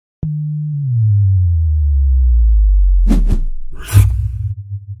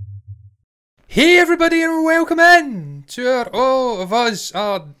Hey everybody and welcome in to our All of Us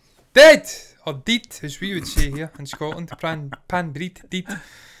Are Dead, or Deed as we would say here in Scotland. Pan breed, Deed.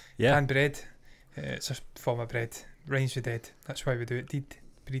 Yeah. Pan bread. It's a form of bread. Rhymes with dead. That's why we do it. Deed,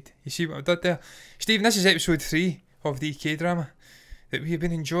 breed. You see what I did there? Stephen, this is episode 3 of the UK drama that we have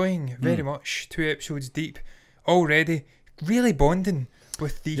been enjoying very much. 2 episodes deep already. Really bonding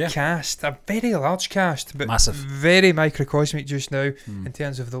with the cast, a very large cast, but massive, very microcosmic just now in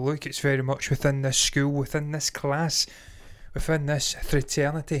terms of the look. It's very much within this school, within this class, within this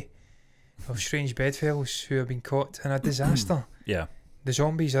fraternity of strange bedfellows who have been caught in a disaster. Yeah, the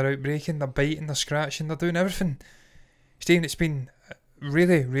zombies are outbreaking, they're biting, they're scratching, they're doing everything. Stephen, it's been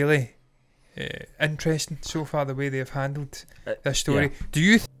really, really interesting so far the way they have handled this story. Do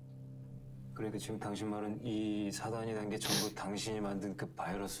you 그러니까 지금 당신 말은 이 사단이 난 게 전부 당신이 만든 그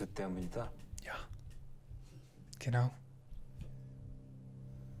바이러스 때문이다? Ja. Genau.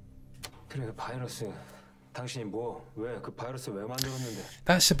 그래 그 바이러스 당신이 왜 그 바이러스 왜 만들었는데?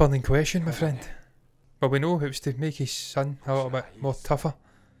 That's the burning question, my friend. Well, we know it was to make his son a little bit more tougher.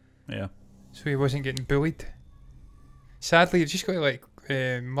 Yeah. So he wasn't getting bullied. Sadly, you've just got to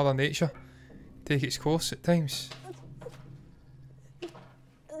let Mother Nature take its course at times.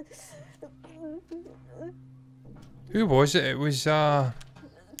 Who was it? It was, is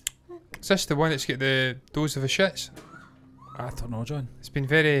this the one that's got the dose of the shits? I don't know, John. It's been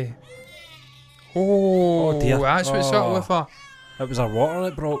very... Oh, dear. That's what's up with her. It was her water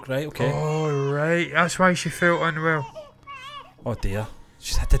that broke, right? Okay. Oh, right. That's why she felt unwell. Oh dear.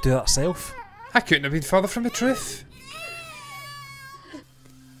 She had to do that herself. I couldn't have been further from the truth.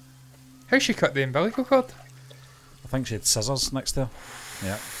 How she cut the umbilical cord? I think she had scissors next to her.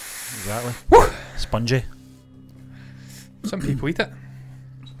 Yeah, exactly. Woo! Spongy. Some people eat it.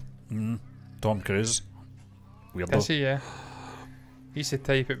 Tom Cruise. Weirdo. Does he, yeah. He's the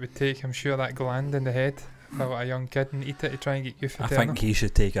type it would take, I'm sure, that gland in the head for a young kid and eat it to try and get youth I eternal. think he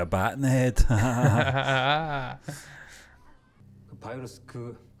should take a bat in the head. 그 바이러스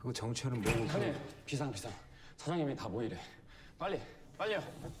그거 정체는 뭐고? 형님 비상 사장님이 다 모이래. 빨리요.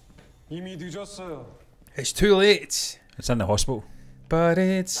 이미 늦었어요. It's too late. It's in the hospital. But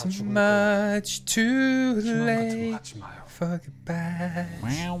it's much too late for goodbye.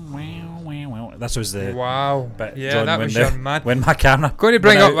 This was the bit, yeah, John, that was your man. when my camera Going to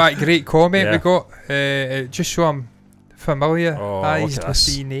bring went up out. that great comment we got, just so I'm familiarised look at with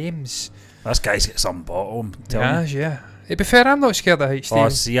this. the names. This guy's got some bottle, I'm telling you. Yeah. To be fair, I'm not scared of heights, Steve. Oh,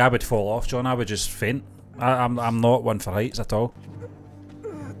 see, I would fall off, John. I would just faint. I'm not one for heights at all.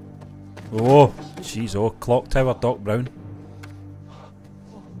 Oh, jeez, Clock Tower, Doc Brown.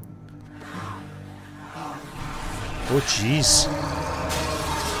 Oh, jeez.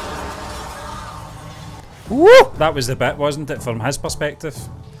 Woo! That was the bit, wasn't it, from his perspective?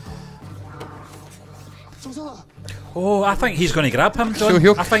 Oh, I think he's going to grab him, John.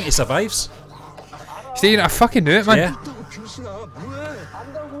 So I think he survives. Steve, I fucking knew it, man. Yeah.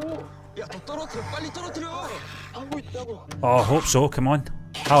 Oh, I hope so, come on.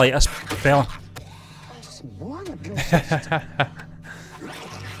 I like this fella.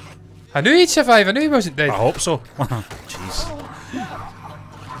 I knew he'd survive, I knew he wasn't dead. I hope so. Jeez.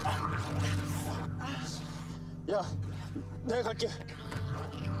 야, 내가 갈게.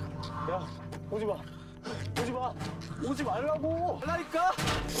 야, 오지 말라고. 말라니까.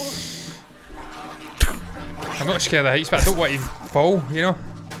 I'm not scared of heights, but I don't want to fall, you know?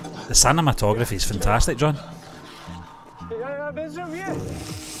 The cinematography is fantastic, John. 야, 맨수 위에.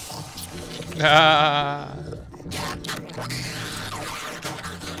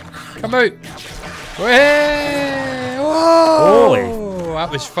 Come out! Way! Whoa! Holy.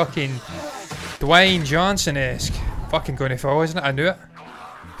 That was fucking Dwayne Johnson-esque. Fucking going to fall, isn't it? I knew it.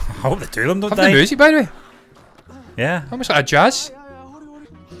 I hope the two of them don't Love die. the music, by the way. Yeah. Almost like a jazz.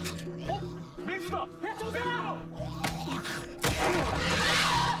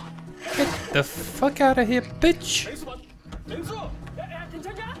 Get the fuck out of here, bitch!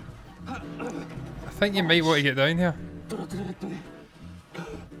 I think you might want to get down here.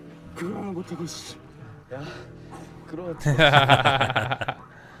 그거는 못하고 있어. 야, 끌어와.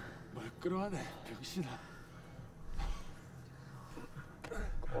 뭘 끌어와네, 병신아.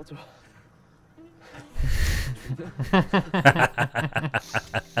 꺼져.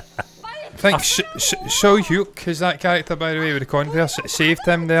 I think So Hyuk is that character, by the way, with the Converse that saved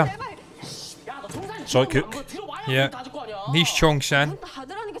him there. So Cook. Yeah. Niche Chong-san.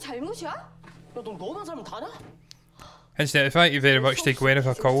 Incidentally, thank you very much to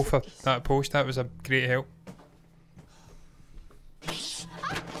Gwennifer Cole for that post, that was a great help.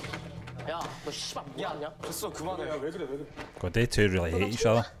 야, 너 씨발 뭐하냐? 됐어, 그만해. 야, 왜 그래? God, they two really hate each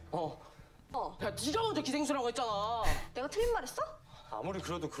other. 야, 네가 먼저 기생수라고 했잖아. 내가 틀린 말 했어? 아무리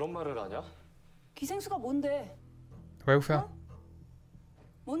그래도 그런 말을 하냐? 기생수가 뭔데? Welfare.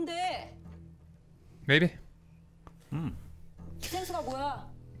 뭔데? Maybe. 기생수가 뭐야?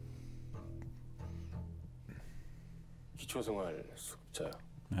 기초생활 수급자야.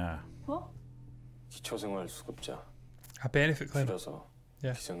 Yeah. 뭐? 기초생활 수급자. A benefit claim. 줄여서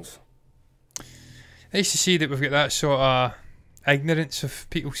Yeah. 기생수. Nice to see that we've got that sort of ignorance of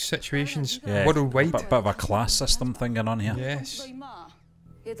people's situations Yeah. worldwide. Bit of a class system thing going on here. Yes.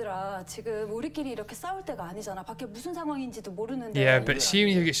 얘들아, 지금 우리끼리 이렇게 싸울 때가 아니잖아. 밖에 무슨 상황인지도 모르는데. Yeah, but see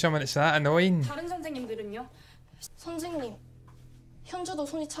when you get someone that's that annoying. 다른 선생님들은요? 선생님, 현주도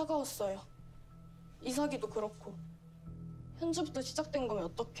손이 차가웠어요. 이삭이도 그렇고. 현주부터 시작된 거면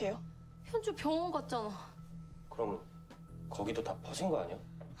어떡해요? 현주 병원 갔잖아. 그럼 거기도 다 퍼진 거 아니야?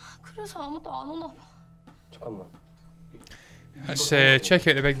 그래서 아무도 안 오나 봐. 잠깐만. Let's check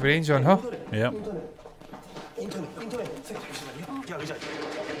out the big brains on her. Yep.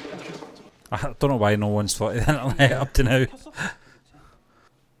 I don't know why no one's thought of the internet up to now.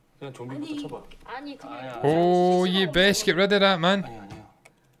 그냥 좀비부터 쳐봐. 아니 그냥 Oh, you best get rid of that, man. 아니야.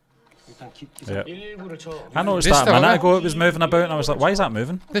 일단 Yeah. 119를 쳐. I noticed This that a minute fella. ago it was moving about and I was like, why is that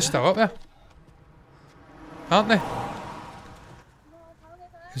moving? They're still up there, aren't they?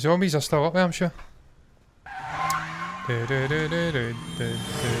 The zombies are still up there, I'm sure.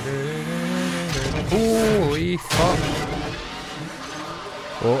 Holy fuck.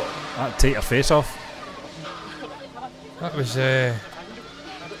 Oh, that take your face off. That was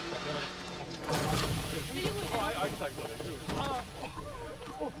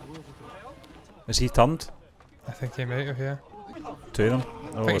Is he turned? I think he might have, yeah. Two of them?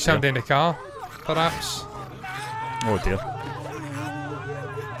 I Oh, think it's somebody in the car, perhaps. Oh dear.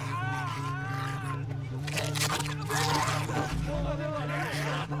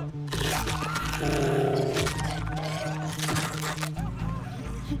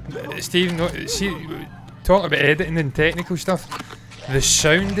 Steve, no, see, talking about editing and technical stuff, the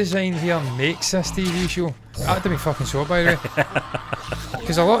sound design here makes this TV show. That'd be fucking so, by the way.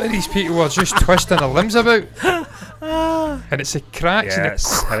 Because a lot of these people are just twisting their limbs about. And it's the cracks Yeah, and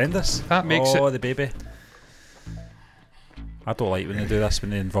it's horrendous. That makes oh, it- the baby. I don't like when they do this,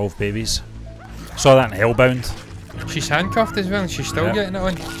 when they involve babies. Saw that in Hellbound. she's handcuffed as well and she's still Yeah. getting it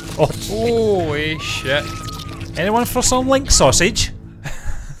on. Oh, Holy shit. anyone for some link sausage?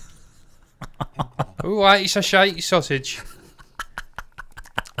 Oh, it's a shite sausage.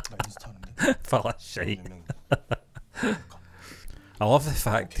 Full of shite. I love the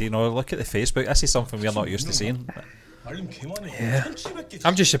fact, you know, look at the Facebook. This is something we're not used to seeing. Yeah.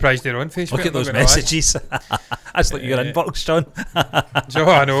 I'm just surprised they're on Facebook. Look at I'm not those gonna lie. messages. That's like your inbox, John. Oh,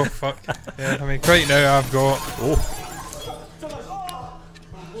 I know, fuck. Yeah, I mean, right now I've got Oh,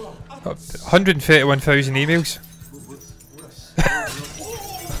 131,000 emails.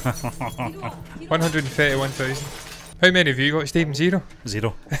 131,000. How many have you got, Stephen? Zero?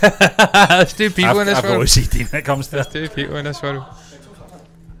 0. There's two people in this I've got world. OCD when it comes to There's that. two people in this world.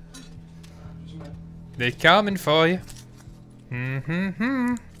 They coming for you.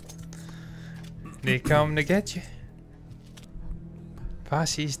 They come to get you.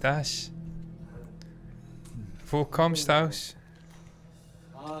 Was ist das? Wo kommst du aus?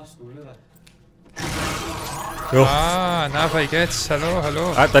 Oh, Ah, na, wie geht's? Hallo,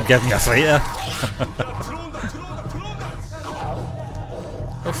 hallo. that did give me a fright there.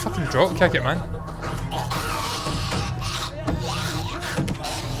 Oh, fucking drop kick it, man.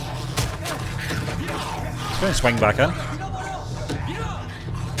 Going to swing back in.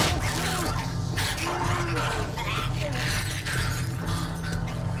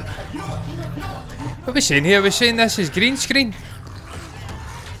 What are we saying here? Are we saying this is green screen?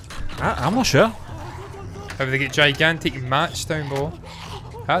 I'm not sure. Have they got gigantic mats down below?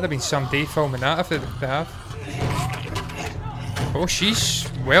 That'd have been some day filming that if they have. Oh, she's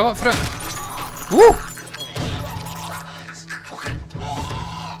well up for it. Woo!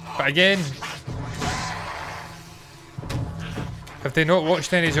 But again, have they not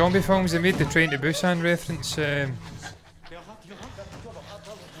watched any zombie films? They made the Train to Busan reference.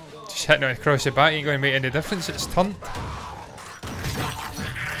 Just hitting it across the back ain't going to make any difference. It's turned.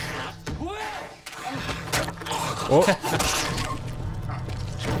 Oh,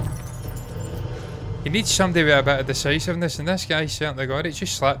 You need somebody with a bit of decisiveness, and this guy certainly got it.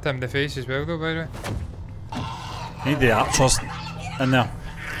 Just slapped him in the face as well, though, by the way. need the archers in there.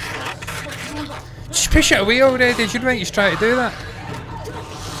 Just push it away already. You'd right, he's trying to do that.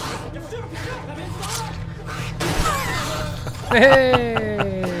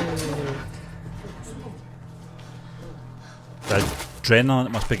 Hey! Did adrenaline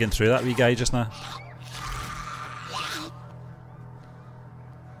that must be going through that wee guy just now.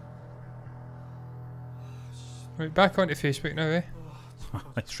 Right, back onto Facebook now, eh?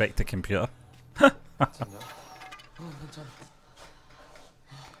 It's wrecked the computer.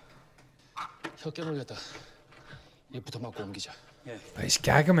 혀 깨물겠다. 입부터 맞고 옮기자. Let's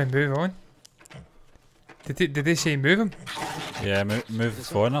gag him and move on. Did they say move him? Yeah, move the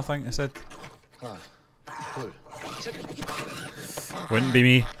phone, I think they said. 하나, 둘. Wouldn't be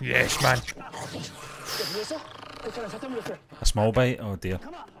me. Yes, man. A small bite? Oh dear.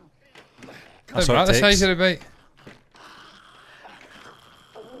 That's Doesn't what matter it the size takes. of the bite.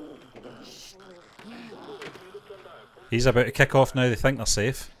 He's about to kick off now, they think they're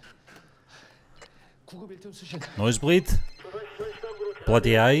safe. 구급 1등 수신. Nosebleed.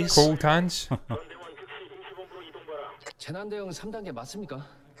 Bloody eyes. Cold hands. 재난 대응 3단계 맞습니까?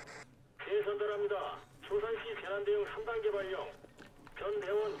 대선달합니다. 조산시 재난 대응 3단계 발령. 전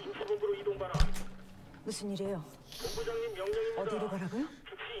대원 임시본부로 이동 바라. 무슨 일이에요? 본부장님 명령입니다. 어디로 가라고요?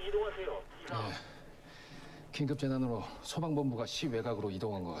 즉시 이동하세요. 네. 긴급 재난으로 소방본부가 시 외곽으로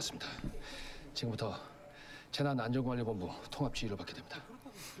이동한 것 같습니다. 지금부터 재난안전관리본부 통합 지휘를 받게 됩니다.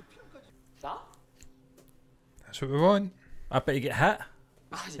 나? That's what we want. I bet you get hit.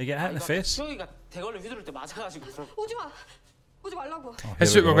 You get hit in the face. 수영이가 대걸레 휘두를 때 맞아가지고. 오지 마. 오지 말라고. Oh,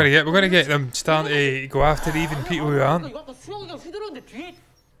 That's here what we we're go. gonna get. We're gonna get them starting to go after even people who aren't. 이거 아까 수영이가 휘두르는데 뒤에.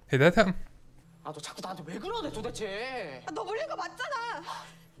 Who did hit him? 아, 너 자꾸 나한테 왜 그러네 도대체. 너 물린 거 맞잖아.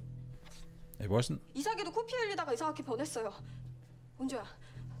 It wasn't. 이삭이도 코피 흘리다가 이상하게 변했어요. 원주야,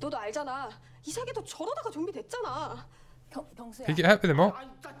 너도 알잖아. 이삭이도 저러다가 좀비 됐잖아. 경수야. Did you get hit with them all?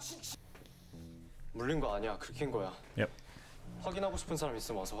 물린 거 아니야. 긁힌 거야. Yep. 확인하고 싶은 사람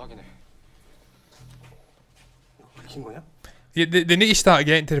있으면 와서 확인해. 긁힌 거냐? Yeah, they need to start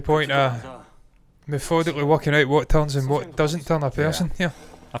getting to the point of 맞아. methodically working out what turns and what doesn't turn a person. Yeah.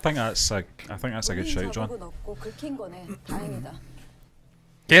 I think that's a good shout, John. 자국은 없고 긁힌 거네. 다행이다.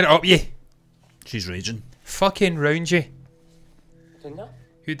 Get it up, you. She's raging. Fucking round you. 됐냐?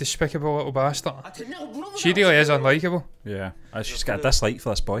 You despicable little bastard. 아, 됐냐고 물어보잖아. She really is unlikable. Yeah, she's got a dislike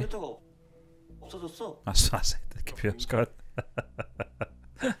for this boy. 컴퓨터가 없어졌어. That's it. The computer's gone.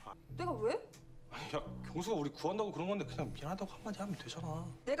 내가 왜? 야, 경수가 우리 구한다고 그런 건데 그냥 미안하다고 한마디 하면 되잖아.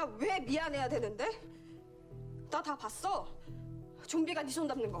 내가 왜 미안해야 되는데? 나 다 봤어. 좀비가 네 손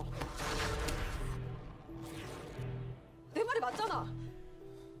잡는 거. 내 말이 맞잖아.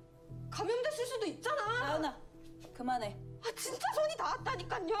 감염됐을 수도 있잖아. 나은아, 그만해. 아 진짜 손이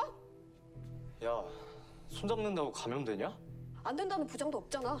닿았다니까요. 야, 손 잡는다고 감염되냐? 안 된다는 부장도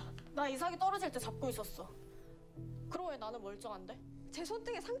없잖아. 나 이삭이 떨어질 때 잡고 있었어. 그럼 왜 나는 멀쩡한데? 제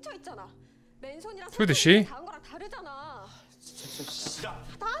손등에 상처 있잖아. 맨손이랑 Who does she? 닿은 거랑 다르잖아.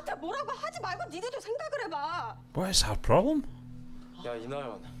 나한테 뭐라고 하지 말고 니네도 생각을 해봐. What is her problem? 야,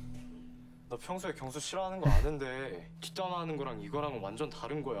 이나연. 너 평소에 경수 싫어하는 거 아는데 뒷담화하는 거랑 이거랑은 완전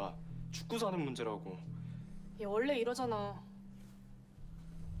다른 거야. 죽고 사는 문제라고. 얘 원래 이러잖아.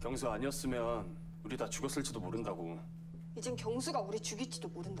 경수 아니었으면 우리 다 죽었을지도 모른다고. 이젠 경수가 우리 죽일지도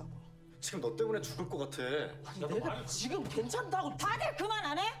모른다고. 지금 너 때문에 죽을 것 같아. 내가 지금 괜찮다고. 다들 그만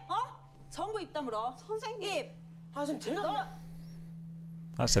안 해? 어? 전부 입 다물어. 선생님. 아, 지금 제가.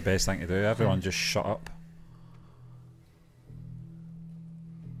 That's the best thing to do. Everyone just shut up.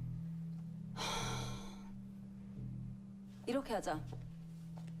 이렇게 하자.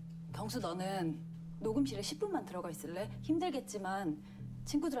 경수 너는 녹음실에 10분만 들어가 있을래? 힘들겠지만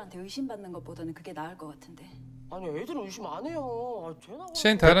친구들한테 의심받는 것보다는 그게 나을 것 같은데. 아니, 애들은 의심 안 해요. 아, 쟤나.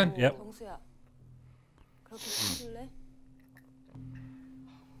 Send her in. Yep. 경수야. 그렇게 해줄래?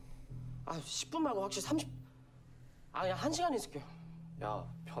 아, 10분 말고 확실히 30. 아, 그냥 1시간 있을게요. 야,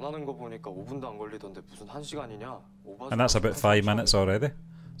 변하는 거 보니까 5분도 안 걸리던데 무슨 1시간이냐? And that's about 5 minutes already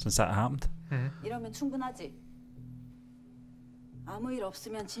since that happened. 이러면 충분하지. 아무 일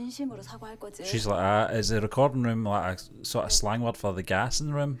없으면 진심으로 사과할 거지. She's like, is the recording room like a sort of slang word for the gas in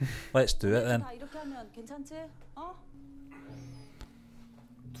the room? Let's do it then. 다 이렇게 하면 괜찮지? 어?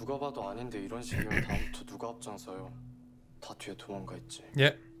 누가 봐도 아닌데 이런 식이면 다음부터 누가 앞장서요? 다 뒤에 도망가 있지.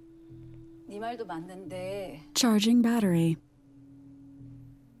 Yeah. 네 말도 맞는데 Charging battery.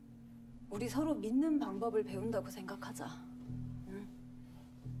 우리 서로 믿는 방법을 배운다고 생각하자.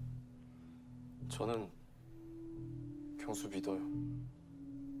 저는 경수 믿어요.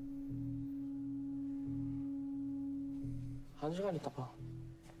 1시간 있다 봐.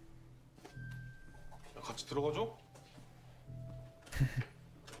 야, 같이 들어가줘?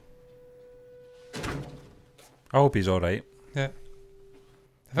 I hope he's alright. Yeah.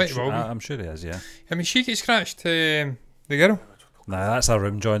 I think he will be. I'm sure he is, yeah. I mean, she gets scratched. The girl. Nah, that's a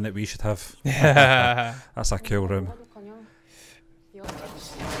room, John, that we should have. Yeah. That's a cool room.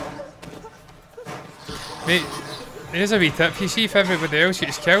 Mate, here's a wee tip. You see if everybody else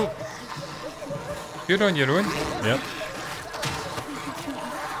gets killed, you're on your own. Yep.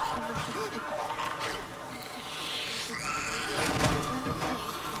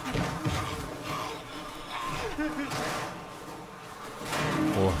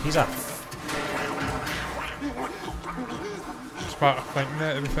 Oh, he's a smart thinking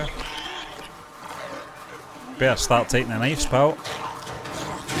there, to be fair. better start taking the knives, pal.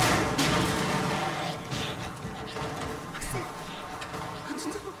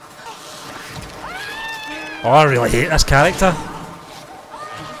 Oh, I really hate this character.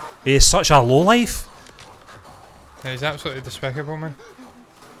 He is such a lowlife. Yeah, he's absolutely despicable, man.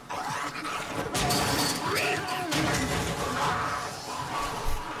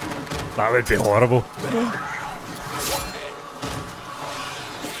 That would be horrible.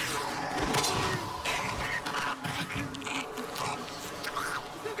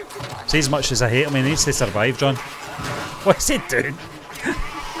 See, as much as I hate him, he needs to survive, John. What's he doing?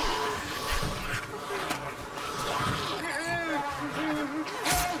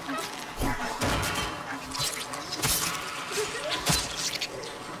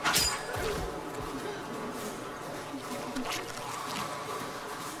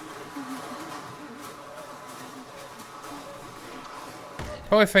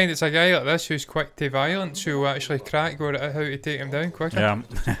 Probably find it's a guy like this who's quick to violence who will actually crack or how to take him down quicker Yeah.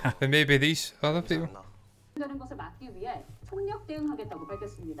 than maybe these other people. 되는 것을 막기 위해 총력 대응하겠다고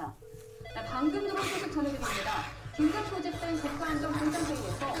밝혔습니다. 방금 들어온 소식 전해드립니다. 긴급 소집된 국가안전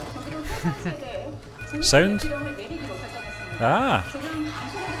공정회의에서 적으로 소방에 대해 Sound? 지령을 내리기로 결정했습니다. Ah, 지금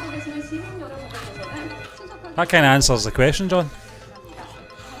방송을 계시는 시민 여러분들께서는 신속하게 that kind of answers the question, John.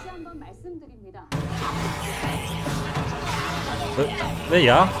 다시 한번 말씀드립니다. But there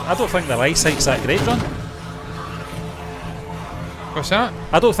you are. I don't think their eyesight's that great, John. What's that?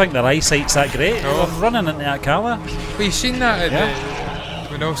 I don't think their eyesight's that great. No. They're running into that car there. Well, you seen that at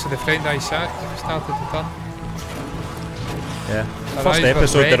Yeah. when also the friend I sat started to turn. Yeah. Their First eyes were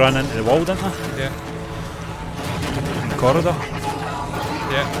episode, they red. ran into the wall, didn't they? Yeah, In the corridor.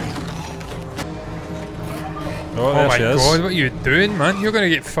 yeah. Oh, Oh there my she is. god, what are you doing, man? You're gonna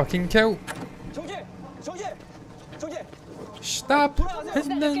get fucking killed. Stop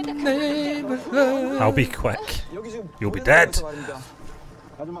in the name of love. I'll be quick. You'll be dead.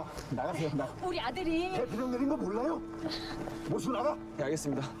 아줌마 나가세요. 우리 아들이 부정 내린 거 몰라요? 모시고 나가. 네,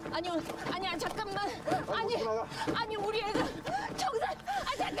 알겠습니다. 아니요 아니야 잠깐만 아니 우리 애가 정상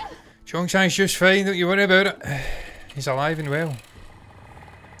잠깐 Chongshang's just fine, don't you worry about it. He's alive and well.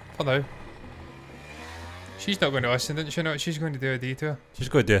 For now. She's not going to listen, didn't she? Not. She's going to do a detour. She's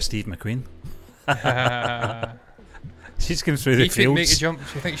going to do a Steve McQueen. She's going through the He could make a fields. jump. Do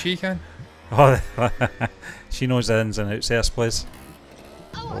you think she can? Oh, she knows the ins and outs of this place.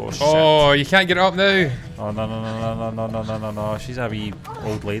 Oh shit. Oh, you can't get up now. Oh no no no no no no no no no! She's a wee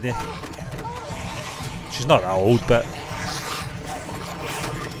old lady. She's not that old, but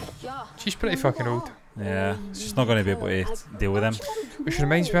She's pretty fucking old. yeah, she's not going to be able to deal with him. Which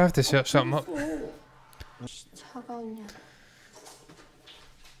reminds me, I have to search something up. 차가운 년.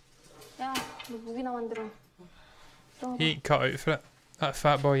 야, 너 무기나 만들어. He ain't cut out for it. That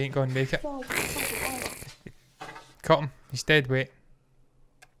fat boy ain't gonna make it. Cut him. He's dead weight.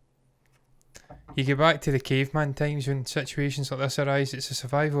 You go back to the caveman times when situations like this arise. It's the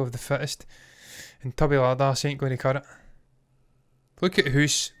survival of the fittest. And Tubby Lardass ain't going to cut it. Look at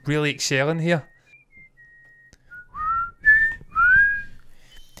who's really excelling here.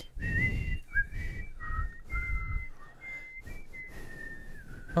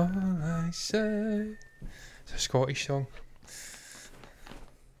 All I say. It's a Scottish song.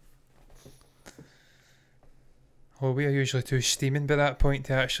 Well, we are usually too steaming by that point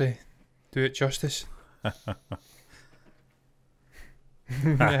to actually do it justice.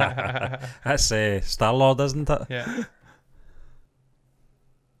 That's Star-Lord, isn't it? Yeah.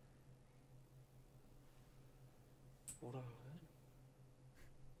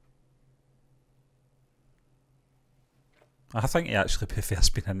 I think he actually prefers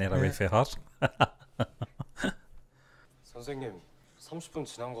being in there away Yeah. from her. 선생님, 30분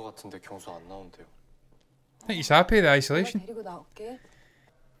지난 거 같은데 경수 안 나온대요. I think he's happy with the isolation. 데리고 나올게.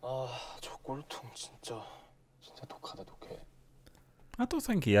 아, 저 꼴통 진짜 독하다 독해. I don't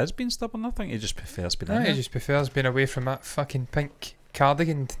think he has been stubborn. I think he just prefers being in He there. just prefers being away from that fucking pink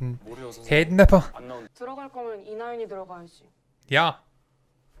cardigan and 모래요 선생님. head nipper. 안 나온. 들어갈 거면 이나윤이 들어가야지. Yeah.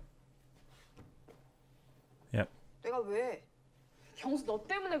 내가 왜? 경수 너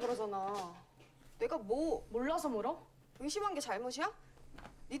때문에 그러잖아. 내가 뭐 몰라서 물어? 의심한 게 잘못이야?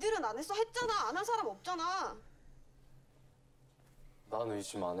 니들은 안 했어 했잖아. 안 한 사람 없잖아. 난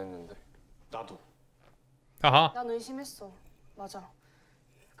의심 안 했는데. 나도. 아하. 난 의심했어. 맞아.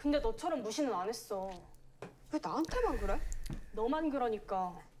 근데 너처럼 무시는 안 했어. 왜 나한테만 그래? 너만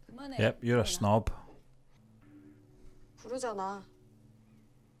그러니까. 그만해. Yep, you're a snob. 부르잖아.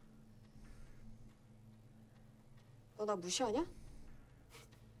 너 나 무시하냐?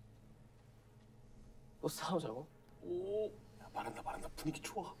 또 싸우자고? 오. 야, 말한다. 분위기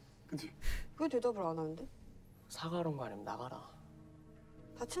좋아. 그치? 왜 대답을 안 하는데? 사과하는 거 아니면 나가라.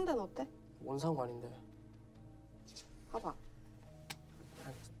 다친 데는 어때? 뭔 상관인데? 봐봐.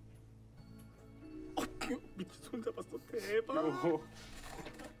 미친 손 잡았어. 대박.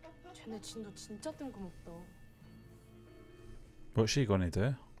 쟤네 진도 진짜 뜬금없다. What's she gonna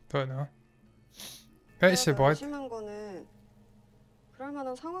do? Don't know. Betsy 내가 boy. 심한 거는 그럴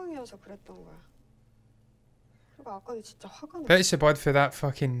만한 상황이어서 그랬던 거야. 그리고 아까는 진짜 화가 나. Betsy boy for that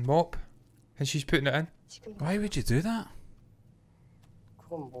fucking mop. And she's putting it in. 지금 Why would you do that?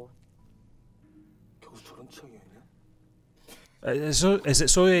 그건 뭐 경수 저런 취향이었냐? Is it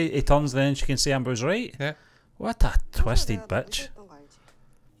so he turns then she can say Amber's right? Yeah. What a twisted bitch. 무시했던 거 알지?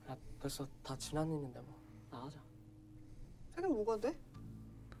 야, 벌써 다 지난 일인데 뭐 나가자. 그게 뭐가 돼?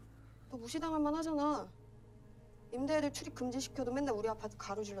 너 무시당할 만하잖아. 임대애들 출입 금지시켜도 맨날 우리 아파트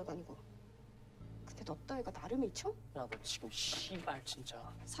가로질러 다니고. 근데 너 따위가 나를 미쳐? 야, 너 지금 씨발 진짜.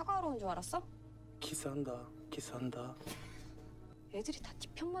 사과하러 온 줄 알았어? 키스한다. 애들이 다 네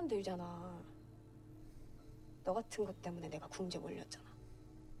편만 들잖아. 너 같은 것 때문에 내가 궁제 몰렸잖아.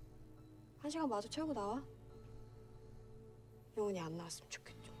 1시간 마저 채우고 나와. 영원히 안 나왔으면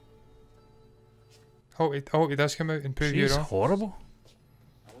좋겠죠. I hope he does come out and prove you She's wrong. horrible.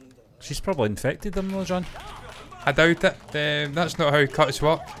 She's probably infected them though, John. I doubt it. That's not how cuts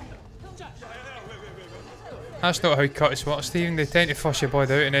work. That's not how cuts work, Stephen. They tend to fuss your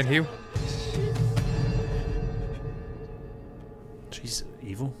body out and then heal. She's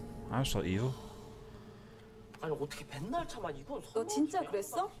evil. Absolutely evil. 아니 어떻게 맨날 참아 이건. 너 진짜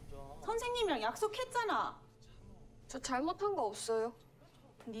그랬어? 선생님이랑 약속했잖아. 저 잘못한 거 없어요.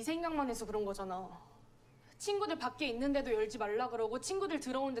 네 생각만 해서 그런 거잖아. 친구들 밖에 있는데도 열지 말라 그러고 친구들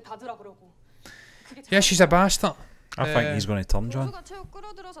들어오는데 닫으라 그러고. 그게 Yeah, she's a bastard. I think he's going to turn, John. 경수가 체육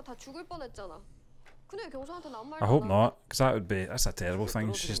끌어들여서 다 죽을 뻔했잖아. 근데 경수한테는 아무 말도 I hope 안 not, because that's a terrible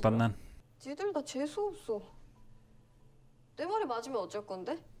thing she's done then. 니들 다 재수 없어. 내 말이 맞으면 어쩔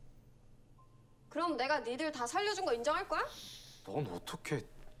건데? 그럼 내가 니들 다 살려준 거 인정할 거야? 넌 어떻게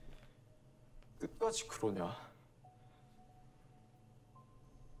끝까지 그러냐?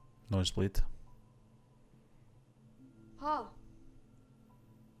 Nosebleed. 봐.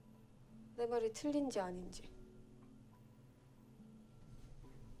 내 말이 틀린지 아닌지.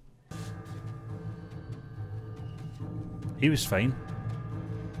 He was fine.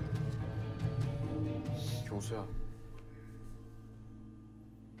 경수야,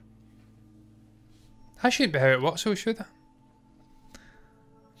 That shouldn't be how it works, so should it?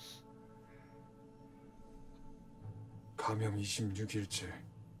 감염 26일째.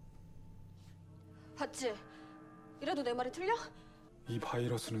 봤지? 이래도 내 말이 틀려? 이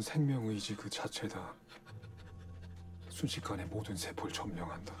바이러스는 생명의지 그 자체다. 순식간에 모든 세포를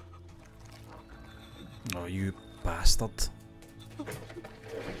점령한다. Oh, you bastard.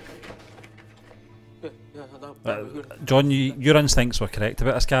 John, your instincts were correct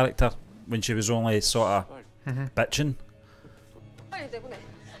about this character when she was only sort of bitching. 빨리 내보내.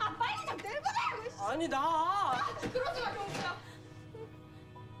 아 빨리 좀 내보내. 아니 나. 그러지 마 경수야.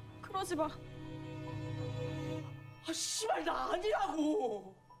 그러지 마. 아 씨발 나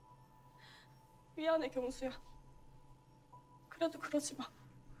아니라고. 미안해 경수야. 그래도 그러지 마.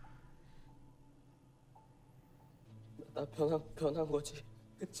 나 변한 거지.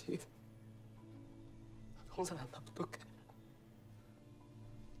 그치? 형사 나 어떡해?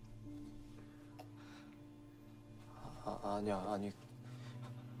 아니야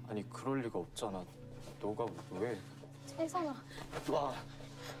아니 그럴 리가 없잖아. 너가 왜? 세상아. 와,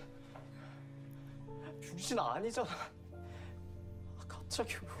 병신 아니잖아.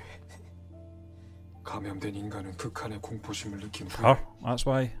 갑자기 왜? 감염된 인간은 극한의 공포심을 느낀 후 Her, that's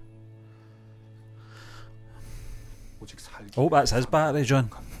why. 오직 살기. Oh, that's his battery, John.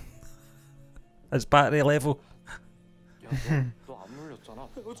 His battery level. 야, 너 안 물렸잖아.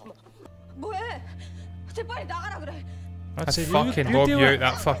 뭐해? 쟤 빨리 나가라 그래. I'd said, fucking you lob do you it.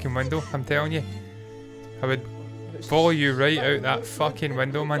 out that fucking window, I'm telling you. I would follow you right out that fucking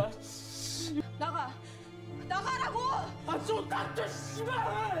window, man. 나가라고. 아좀 닥쳐 씨발.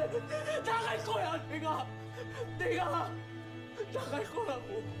 나갈 거야 내가 나갈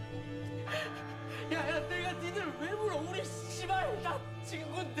거라고. 야야 내가 니들 왜 물어? 우리 씨발 나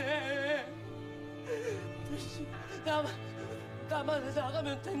친구인데. 나만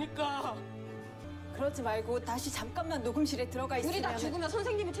나가면 되니까. 그러지 말고 다시 잠깐만 녹음실에 들어가 있으면. 우리 다 죽으면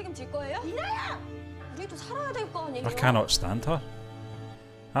선생님이 책임질 거예요? 이나야! 우리도 살아야 될 거 아니에요? I cannot stand her.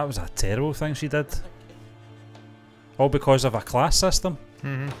 That was a terrible thing she did. All because of a class system.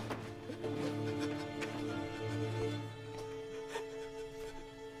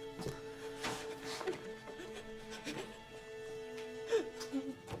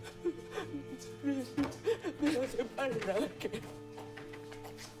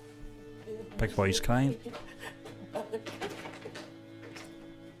 Big boy's crying.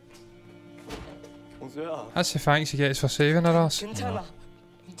 경수야. That's the thanks he gets for saving her ass. 괜찮아.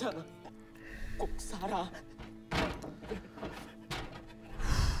 괜찮아. 꼭 살아.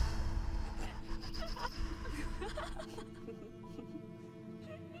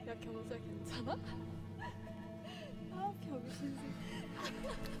 야 경수야 괜찮아? 아 병신.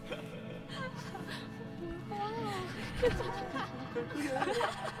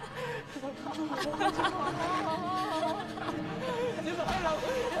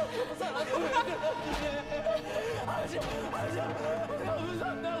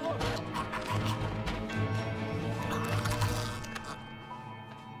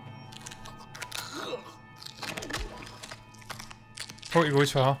 Hope he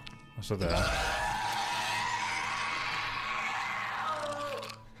goes for her. What's that?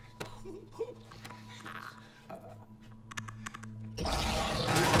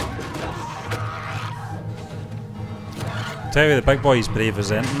 Tell you the big boy's brave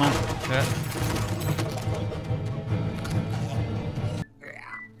as anything, man. Yeah.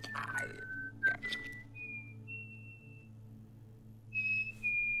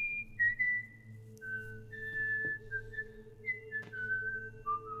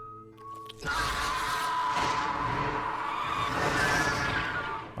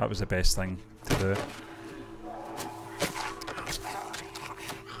 That was the best thing to do.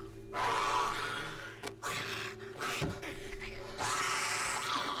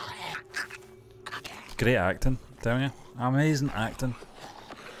 Great acting, telling you. Amazing acting.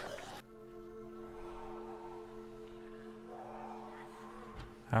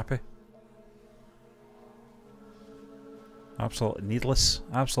 Happy. Absolute needless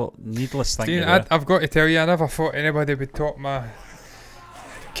thing Steve, to do. I've got to tell you, I never thought anybody would top my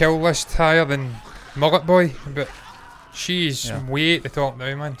kill list higher than Mullet Boy, but she's way at the top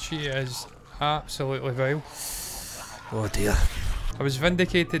now, man. She is absolutely vile. Oh dear. I was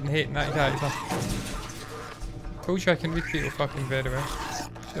vindicated in hating that character. Told you I can read people fucking very well.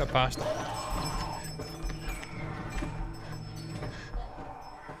 Should have passed it.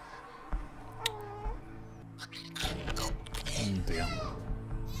 Dear.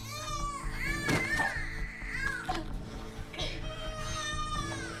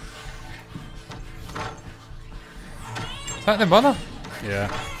 Is that the mother? Yeah.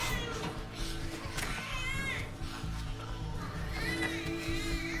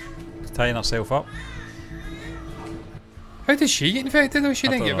 She's tying herself up. How did she get infected though? She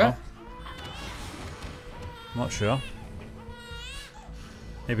didn't get bit. Not sure.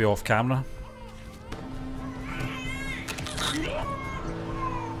 Maybe off camera.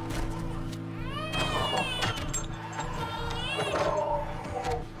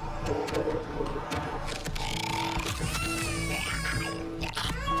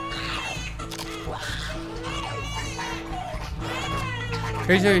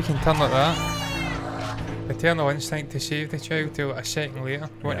 Crazy how you can turn like that. Eternal instinct to save the child till a second later.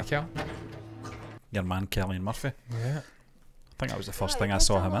 You want to kill? Your man Cillian Murphy. Yeah. I think that was the first thing I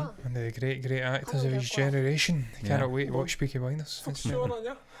saw him in. One of the great actors of his generation. Cannot wait to watch Peaky Blinders.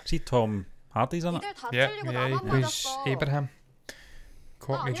 See Tom Hardy's in it? Yeah, he plays Abraham.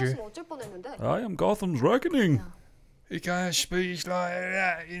 Cockney Jew. 어쩔 뻔했는데. I am Gotham's reckoning. He can't speak like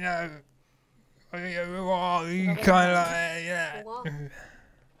that, you know. You can't like that.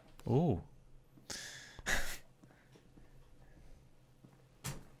 Oh.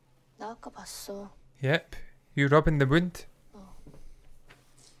 나 아까 봤어. Yep. You rubbing the wound?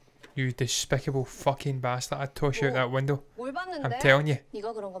 You despicable fucking bastard. I'd toss you out that window. 뭘 봤는데? I'm telling you.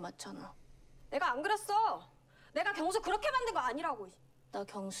 네가 그런 거 맞잖아. 내가 안 그랬어. 내가 경수 그렇게 만든 거 아니라고. 나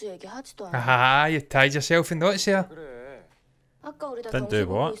경수 얘기하지도 않아. Ah, you tied yourself in knots here. 그래. 아까 우리 다 Then 경수 do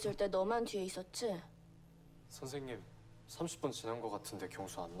보고 what? 있을 때 너만 뒤에 있었지? 선생님, 30분 지난 거 같은데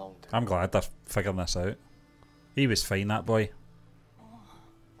경수 안 나온대. I'm glad they're figuring this out. He was fine, that boy.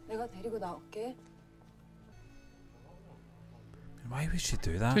 내가 데리고 나올게. Why would she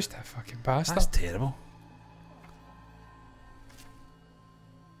do that? Just a fucking bastard. That's terrible.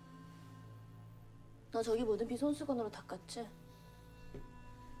 너 저기 모든 비손수건으로 닦았지?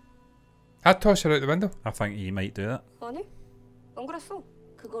 I'd toss her out the window. I think he might do that. 아니? 안 그랬어.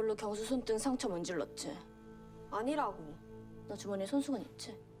 그걸로 경수 손등 상처 문질렀지? 아니라고. 너 주머니에 손수건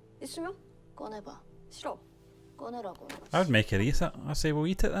있지? 있으면? 꺼내봐. 싫어. 꺼내라고. I would make her eat it. I say we'll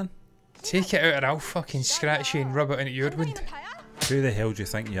eat it then. Take it out and I'll fucking scratch you and rub it into your wound. Who the hell do you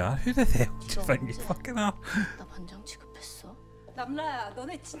think you are? Who the hell do you think you fucking are? 나 반장 취급했어? 남라야,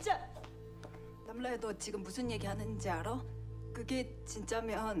 너네 진짜... 남라야, 너 지금 무슨 얘기 하는지 알아? 그게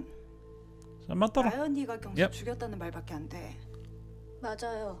진짜면 So murder. 나연이가 경수 Yep. 죽였다는 말밖에 안 돼.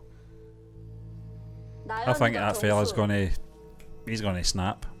 맞아요. I think that fella's he's gonna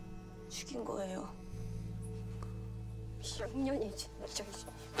snap. 죽인 거예요. 양년이 진짜.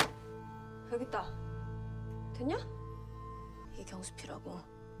 여기 있다. 됐냐? 이게 경수 피라고.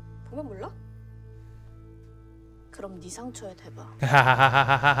 보면 몰라? 그럼 네 상처에 대봐.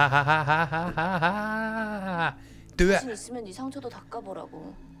 Do 자신 it. 있으면 네 상처도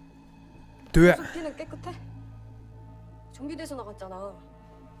닦아보라고. Do it. 피는 깨끗해? 정비돼서 나갔잖아.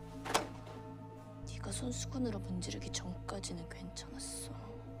 네가 손수건으로 문지르기 전까지는 괜찮았어.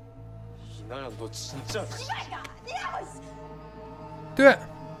 이나연 너 진짜. Do it.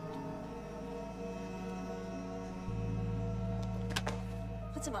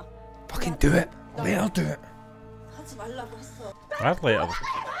 하지 마. Fucking do it. Let her do it. 하지 말라고 했어. I'd let her.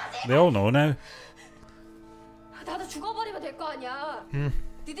 They all know now. 나도 죽어버리면 될 거 아니야.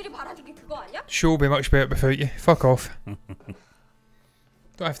 니들이 바라는 게 그거 아니야? She'll be much better without you. Fuck off.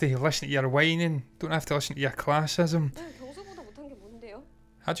 Don't have to listen to your whining. Don't have to listen to your classism. 난 경수보다 못한 게 뭔데요?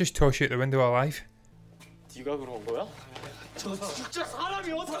 I just toss you out the window alive. 네가 그런 거야? 저 진짜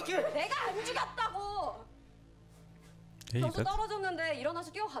사람이 어떻게? 내가 안 죽였다고. Yeah, you 경수 did. 떨어졌는데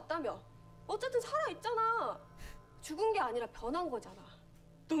일어나서 뛰어갔다며. 어쨌든 살아 있잖아. 죽은 게 아니라 변한 거잖아.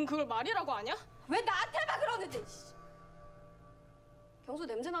 넌 그걸 말이라고 아냐? 왜 나한테만 그러는데? 경수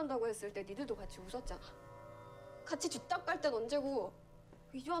냄새 난다고 했을 때 니들도 같이 웃었잖아. 같이 뒷담 깔 땐 언제고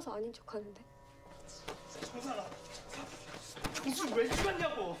이제 와서 아닌 척하는데. 정산아, 경수 왜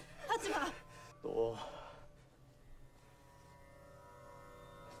죽였냐고? 하지 마. 너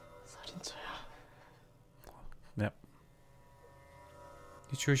살인자야. Yep.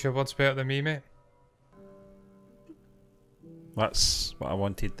 You choose your words better than me, mate. That's what I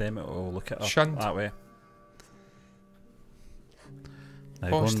wanted them to look at her Shunned. that way. Now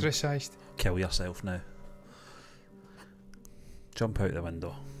go and Ostracised. kill yourself now. Jump out the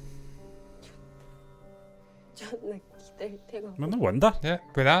window. 존나 기댈 테고. Well, no wonder. Yeah,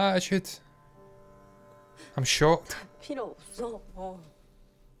 with that attitude. I'm shocked. 필요 없어.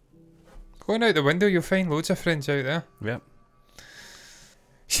 Going out the window, you'll find loads of friends out there. Yep.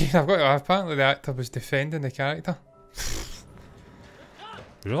 See, I've got to laugh. Apparently the actor was defending the character.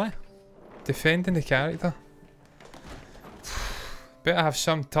 Really? Defending the character. Better have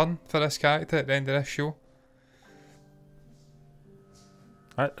some turn for this character at the end of this show.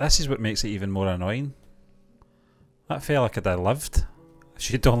 This is what makes it even more annoying. That fella could have lived if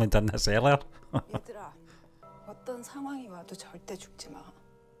she'd only done this earlier. 얘들아, 어떤 상황이 와도 절대 죽지 마.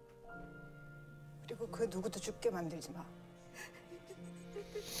 그리고 그 누구도 죽게 만들지 마.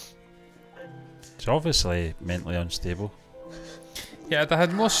 She's obviously mentally unstable. Yeah, I'd have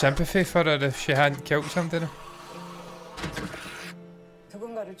had more sympathy for her if she hadn't killed somebody.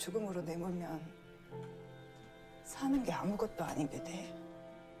 누군가를 죽음으로 내몰면 사는 게 아무것도 아니게 돼.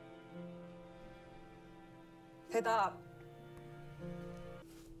 대답.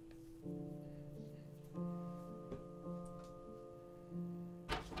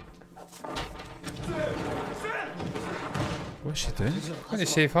 What's she doing? Going to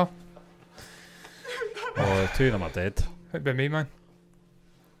save her. Oh, two of them are dead. It'd be me, man.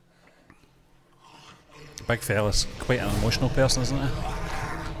 Big fella's quite an emotional person, isn't he?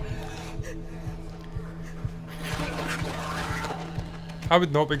 I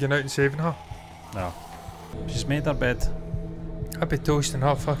would not be going out and saving her. No. She's made her bed. I'd be toasting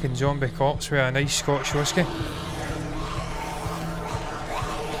her fucking zombie corpse with a nice Scotch whiskey.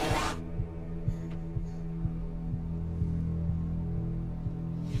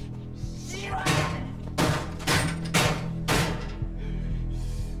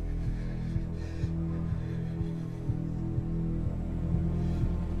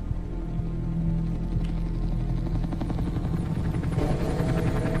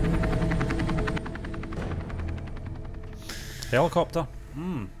 Helicopter.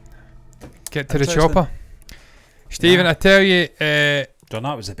 Get to the Interesting. chopper. Stephen, I tell you, Don't know,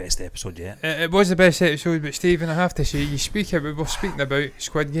 that was the best episode yet. it was the best episode, but Stephen, I have to say, we were speaking about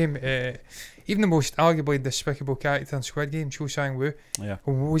Squid Game, even the most arguably despicable character in Squid Game, Cho Sang-woo, Yeah.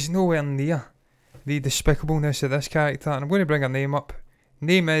 was nowhere near the despicableness of this character, and I'm going to bring her name up.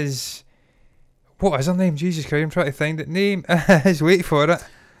 Name is What is her name? Jesus Christ, I'm trying to find it. Name is, wait for it,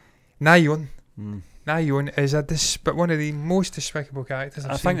 Nayeon. Nayeon is one of the most despicable characters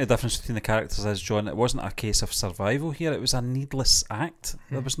I've I seen. think the difference between the characters is, John, it wasn't a case of survival here, it was a needless act.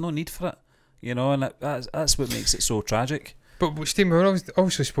 There was no need for it, you know, and that's what makes it so tragic. But Steve, we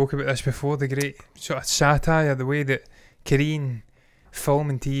also spoke about this before, the great sort of satire, the way that Korean film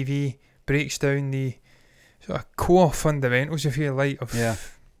and TV breaks down the sort of core fundamentals, if you like, of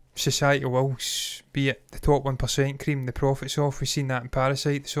societal ills, be it the top 1% cream the profits off. We've seen that in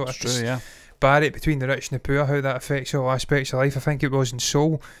Parasite, the sort of True, yeah. barrier between the rich and the poor, how that affects all aspects of life. I think it was in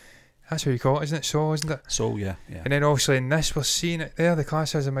Soul. That's what you call it, isn't it? Soul, isn't it? Soul, yeah. And then obviously in this, we're seeing it there, the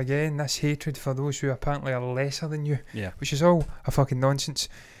classism again, this hatred for those who apparently are lesser than you, which is all a fucking nonsense.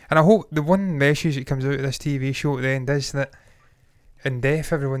 And I hope the one message that comes out of this TV show at the end is that in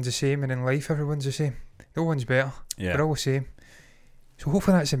death everyone's the same, and in life everyone's the same. No one's better. Yeah. We're all the same. So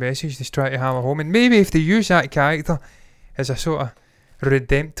hopefully that's the message they try to hammer home. And maybe if they use that character as a sort of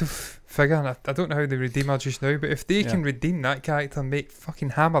redemptive figure, and I don't know how they redeem her just now, but if they can redeem that character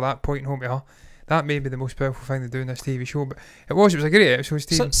and hammer that point home to her, that may be the most powerful thing they do in this TV show. But it was a great episode,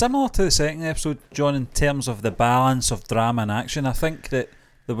 Steve. Similar to the second episode, John, in terms of the balance of drama and action, I think that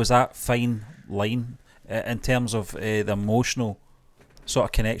there was that fine line in terms of the emotional sort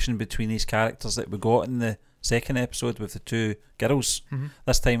of connection between these characters that we got in the second episode with the two girls.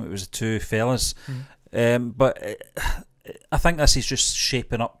 This time it was the two fellas. But I think this is just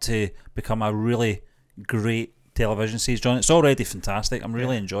shaping up to become a really great television series, John. It's already fantastic. I'm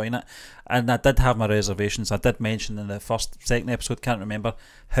really enjoying it, and I did have my reservations. I did mention in the second episode, can't remember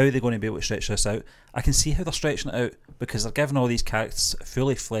how they're going to be able to stretch this out. I can see how they're stretching it out because they're giving all these characters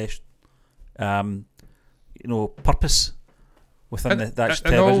fully fleshed purpose within the television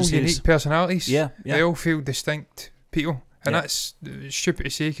and all series. Unique personalities. They all feel distinct people, and that's stupid to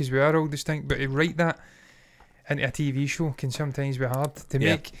say because we are all distinct, but to write that into a TV show can sometimes be hard to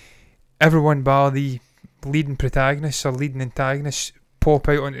make everyone bar the leading protagonists or leading antagonists pop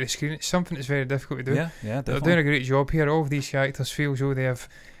out onto the screen. It's something that's very difficult to do. Definitely. They're doing a great job here. All of these characters feel as though they have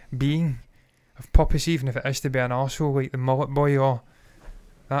being, of purpose, even if it is to be an arsehole like the mullet boy or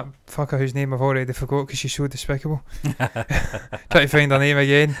that fucker whose name I've already forgot because she's so despicable. Try to find her name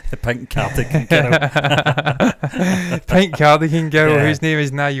again. The pink cardigan girl. Pink cardigan girl whose name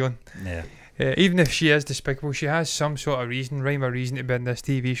is Nayeon. Even if she is despicable, she has some sort of rhyme or reason to be in this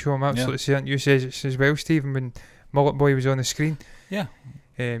TV show. I'm absolutely certain you says it as well, Stephen, when Mullet Boy was on the screen.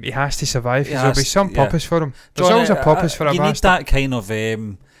 He has to survive because there'll be some purpose for him. There's always a purpose for a bastard. You need that kind of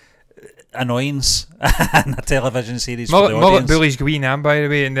annoyance in a television series for the audience. Mullet Bully's Gweenam, by the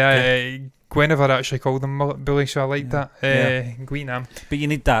way, and Guinevere actually called him Mullet Bully, so I like that. Gweenam. But you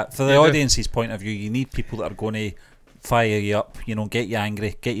need that. For the audience's point of view, you need people that are going to fire you up, get you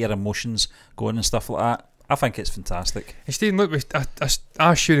angry, get your emotions going and stuff like that. I think it's fantastic. And Stephen, look, I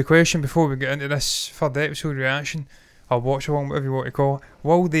asked you the question before we get into this third episode reaction, or watch along, whatever you want to call it.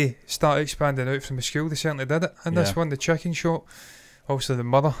 Will they start expanding out from the school? They certainly did it. And this one, the chicken shop, obviously the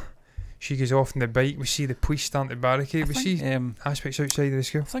mother, she goes off on the bike. We see the police starting to barricade. We see aspects outside of the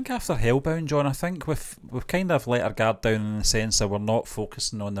school. I think after Hellbound, John, I think we've kind of let our guard down in the sense that we're not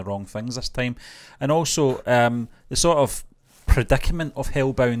focusing on the wrong things this time. And also the sort of predicament of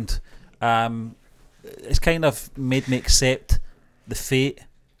Hellbound, it's kind of made me accept the fate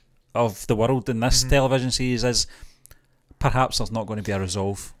of the world in this television series is perhaps there's not going to be a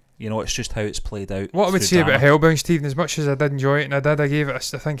resolve. It's just how it's played out. What I would say about Hellbound, Stephen, as much as I did enjoy it, and I gave it,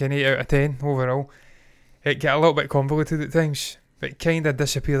 I think, an 8 out of 10 overall, it got a little bit convoluted at times. It kind of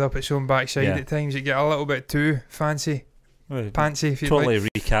disappeared up its own backside at times. It got a little bit too fancy. Pantsy, if you like. Totally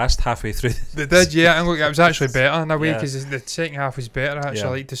recast halfway through. They did, and look, it was actually better in a way, because the second half was better. I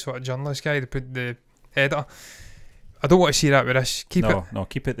actually liked the sort of journalist guy, the editor. I don't want to see that with this. Keep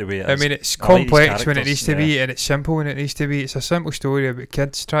it the way it is. I mean, it's complex when it needs to be, and it's simple when it needs to be. It's a simple story about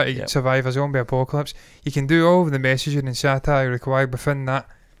kids trying to survive a zombie apocalypse. You can do all of the messaging and satire required within the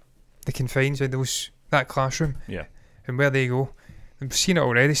confines of that classroom. And where they go. We've seen it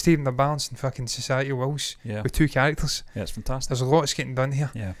already, Stephen. They're balancing fucking societal wills with two characters. Yeah, it's fantastic. There's a lot getting done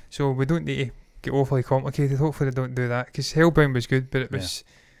here. So we don't need to get awfully complicated. Hopefully they don't do that, because Hellbound was good, but it was...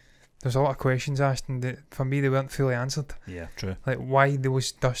 There's a lot of questions asked, and for me they weren't fully answered. Yeah, true. Like why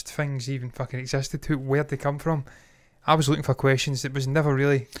those dust things even fucking existed, where'd they come from? I was looking for questions that was never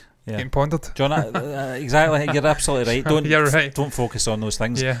really getting pondered. John, exactly, you're absolutely right. Don't focus on those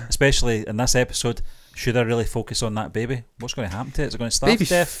things, especially in this episode. Should I really focus on that baby? What's going to happen to it? Is it going to starve to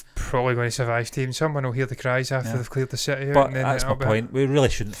death? Probably going to survive, Steve. Someone will hear the cries after they've cleared the city out. But that's my point. We really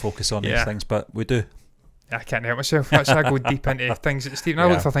shouldn't focus on these things, but we do. I can't help myself. That's I go deep into things that Stephen. I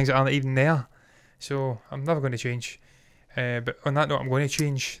look for things that aren't even there. So I'm never going to change. But on that note, I'm going to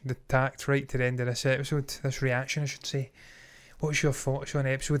change the tact right to the end of this episode, this reaction I should say. What's your thoughts on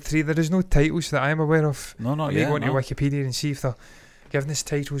episode 3? There is no titles that I'm aware of. No, not I yet. go onto No. Wikipedia and see if they're giving us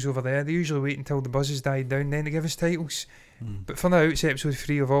titles over there. They usually wait until the buzz has died down, then they give us titles. But for now, it's episode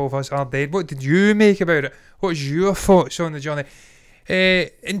 3 of All of Us Are Dead. What did you make about it? What's your thoughts on the journey?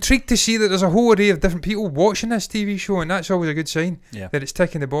 Intrigued to see that there's a whole array of different people watching this TV show, and that's always a good sign. Yeah. That it's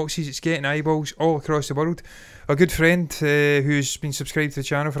ticking the boxes, it's getting eyeballs all across the world. A good friend who's been subscribed to the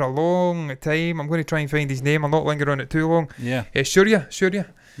channel for a long time, I'm going to try and find his name, I'll not linger on it too long. Yeah. Surya.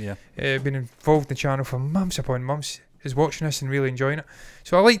 Yeah. Been involved in the channel for months upon months, is watching this and really enjoying it.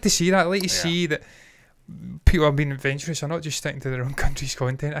 So I like to see that. I like to see that people have been adventurous, are not just sticking to their own country's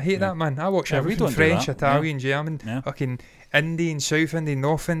content. I hate that, man. I watch everything, don't do French, that. Italian, German, fucking Indian, South Indian,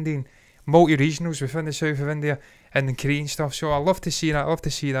 North Indian, multi-regionals within the south of India, and then Korean stuff. So I love to see that. I love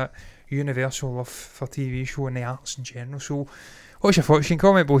to see that universal love for TV show and the arts in general. So what's your thoughts? You can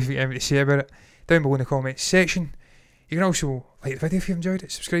comment below if you have anything to say about it down below in the comments section. You can also like the video if you enjoyed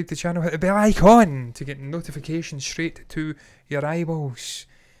it, subscribe to the channel, hit the bell icon to get notifications straight to your eyeballs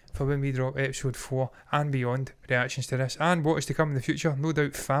for when we drop episode 4 and beyond, reactions to this and what is to come in the future. No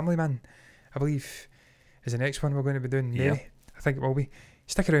doubt Family Man, I believe, is the next one we're going to be doing. Yeah. I think it will be.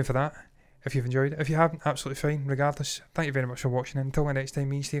 Stick around for that if you've enjoyed it. If you haven't, absolutely fine regardless. Thank you very much for watching, and until the next time,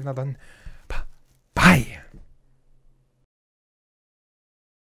 me and Stephen are done. Bye.